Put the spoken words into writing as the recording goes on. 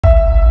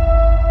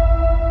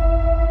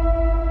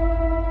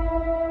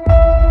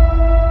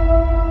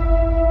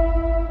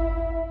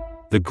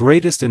The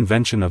greatest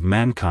invention of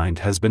mankind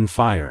has been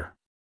fire.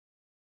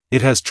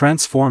 It has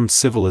transformed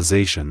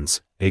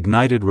civilizations,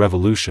 ignited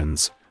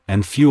revolutions,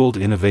 and fueled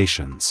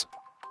innovations.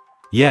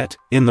 Yet,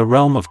 in the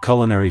realm of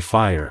culinary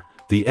fire,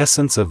 the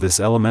essence of this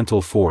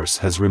elemental force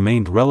has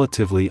remained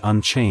relatively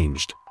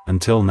unchanged,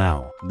 until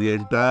now. The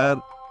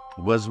entire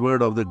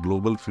buzzword of the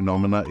global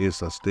phenomena is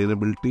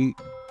sustainability,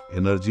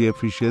 energy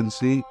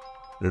efficiency,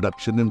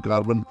 reduction in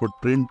carbon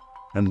footprint,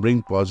 and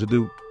bring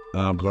positive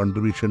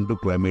contribution to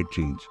climate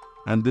change.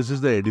 And this is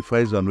the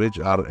edifice on which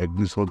our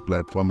Agnisumukh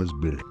platform is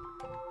built.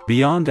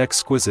 Beyond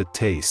exquisite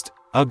taste,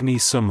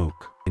 Agnisumukh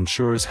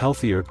ensures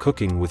healthier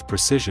cooking with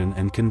precision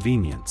and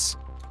convenience.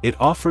 It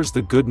offers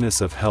the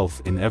goodness of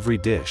health in every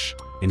dish,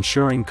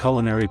 ensuring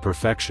culinary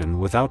perfection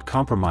without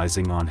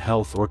compromising on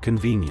health or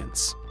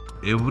convenience.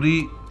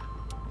 Every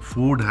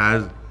food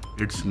has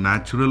its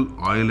natural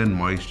oil and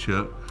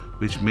moisture,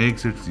 which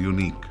makes it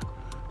unique.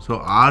 So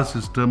our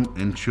system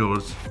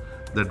ensures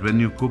that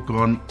when you cook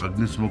on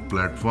Agnisumukh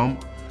platform,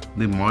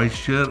 the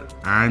moisture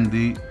and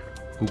the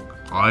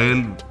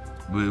oil,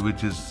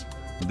 which is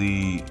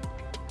the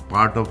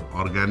part of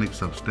organic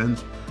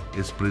substance,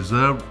 is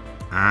preserved,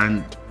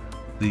 and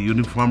the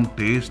uniform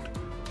taste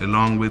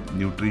along with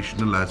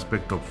nutritional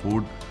aspect of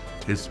food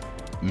is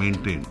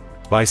maintained.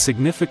 By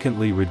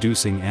significantly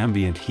reducing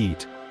ambient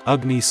heat,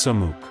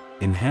 Agnisumukh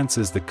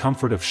enhances the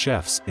comfort of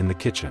chefs in the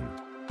kitchen.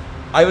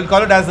 I will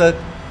call it as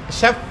a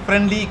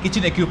chef-friendly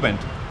kitchen equipment.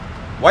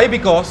 Why?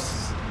 Because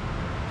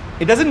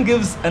it doesn't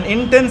give an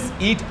intense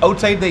heat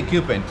outside the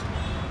equipment,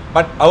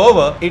 but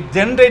however, it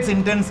generates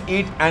intense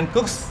heat and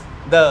cooks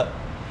the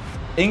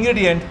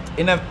ingredient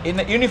in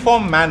a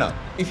uniform manner.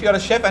 If you are a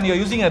chef and you are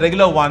using a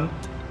regular one,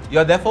 you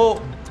are therefore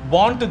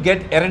born to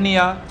get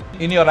hernia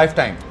in your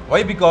lifetime.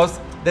 Why? Because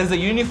there is a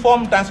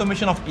uniform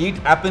transformation of heat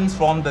happens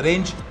from the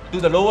range to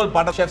the lower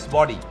part of chef's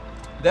body.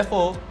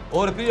 Therefore,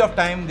 over a period of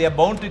time, they are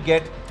bound to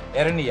get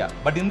hernia.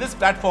 But in this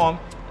platform,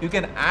 you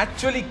can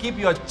actually keep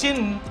your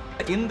chin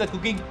in the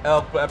cooking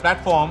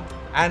platform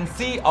and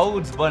see how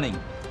it's burning.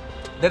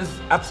 There is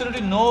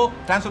absolutely no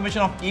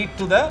transformation of heat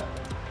to the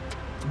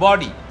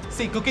body.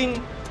 See,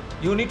 cooking,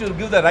 you need to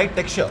give the right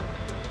texture.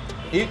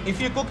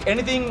 If you cook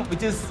anything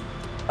which is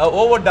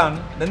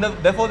overdone, then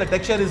therefore the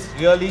texture is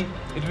really,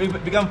 it will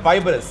become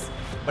fibrous.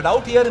 But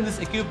out here in this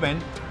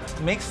equipment,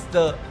 it makes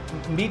the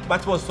meat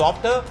much more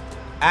softer,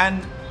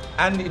 and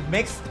it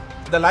makes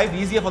the life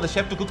easier for the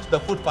chef to cook the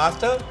food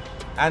faster,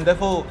 and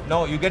therefore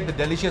now you get the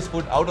delicious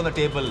food out on the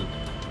table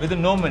within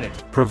no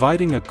minute.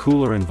 Providing a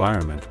cooler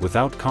environment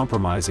without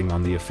compromising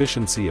on the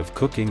efficiency of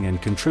cooking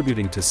and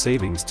contributing to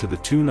savings to the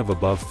tune of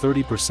above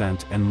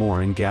 30% and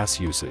more in gas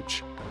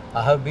usage.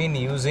 I have been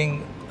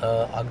using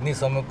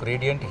Agnisumukh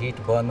Radiant Heat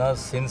Burner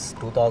since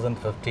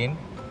 2015.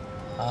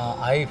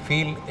 I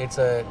feel it's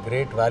a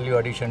great value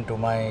addition to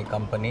my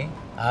company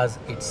as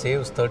it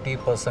saves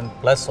 30%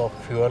 plus of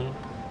fuel.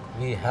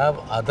 We have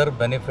other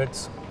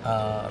benefits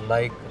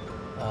like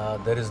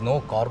there is no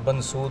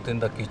carbon soot in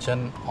the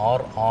kitchen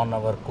or on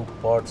our cook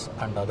pots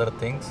and other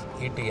things.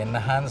 It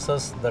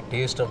enhances the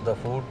taste of the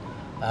food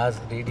as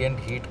Radiant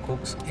Heat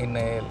cooks in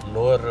a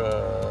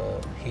lower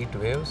heat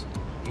waves.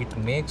 It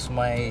makes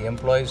my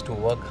employees to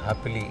work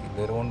happily.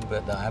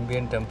 The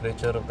ambient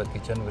temperature of the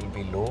kitchen will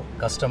be low.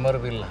 Customer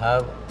will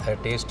have a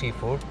tasty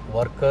food.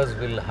 Workers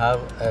will have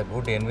a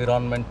good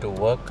environment to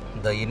work.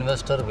 The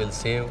investor will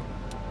save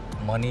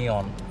money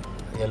on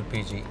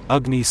LPG.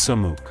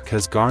 Agnisumukh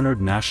has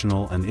garnered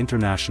national and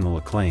international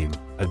acclaim,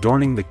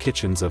 adorning the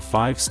kitchens of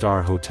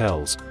five-star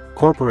hotels,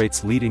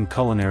 corporates leading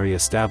culinary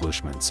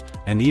establishments,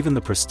 and even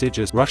the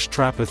prestigious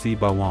Rashtrapati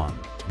Bhawan.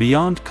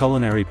 Beyond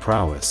culinary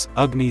prowess,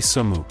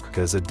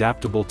 Agnisumukh's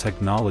adaptable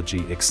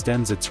technology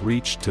extends its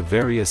reach to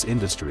various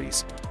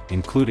industries,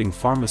 including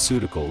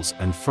pharmaceuticals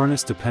and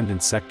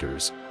furnace-dependent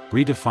sectors,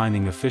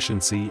 redefining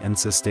efficiency and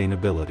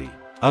sustainability.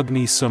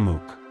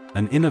 Agnisumukh,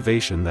 an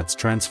innovation that's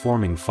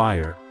transforming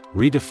fire,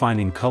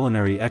 redefining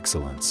culinary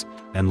excellence,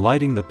 and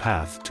lighting the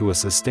path to a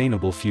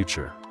sustainable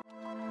future.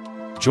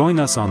 Join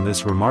us on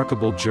this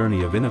remarkable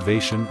journey of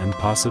innovation and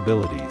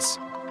possibilities.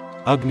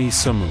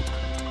 Agnisumukh,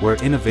 where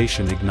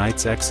innovation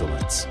ignites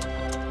excellence.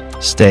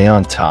 Stay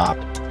on top.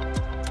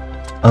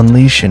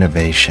 Unleash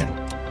innovation.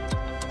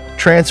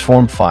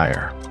 Transform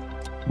fire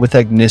with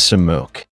Agnisumukh.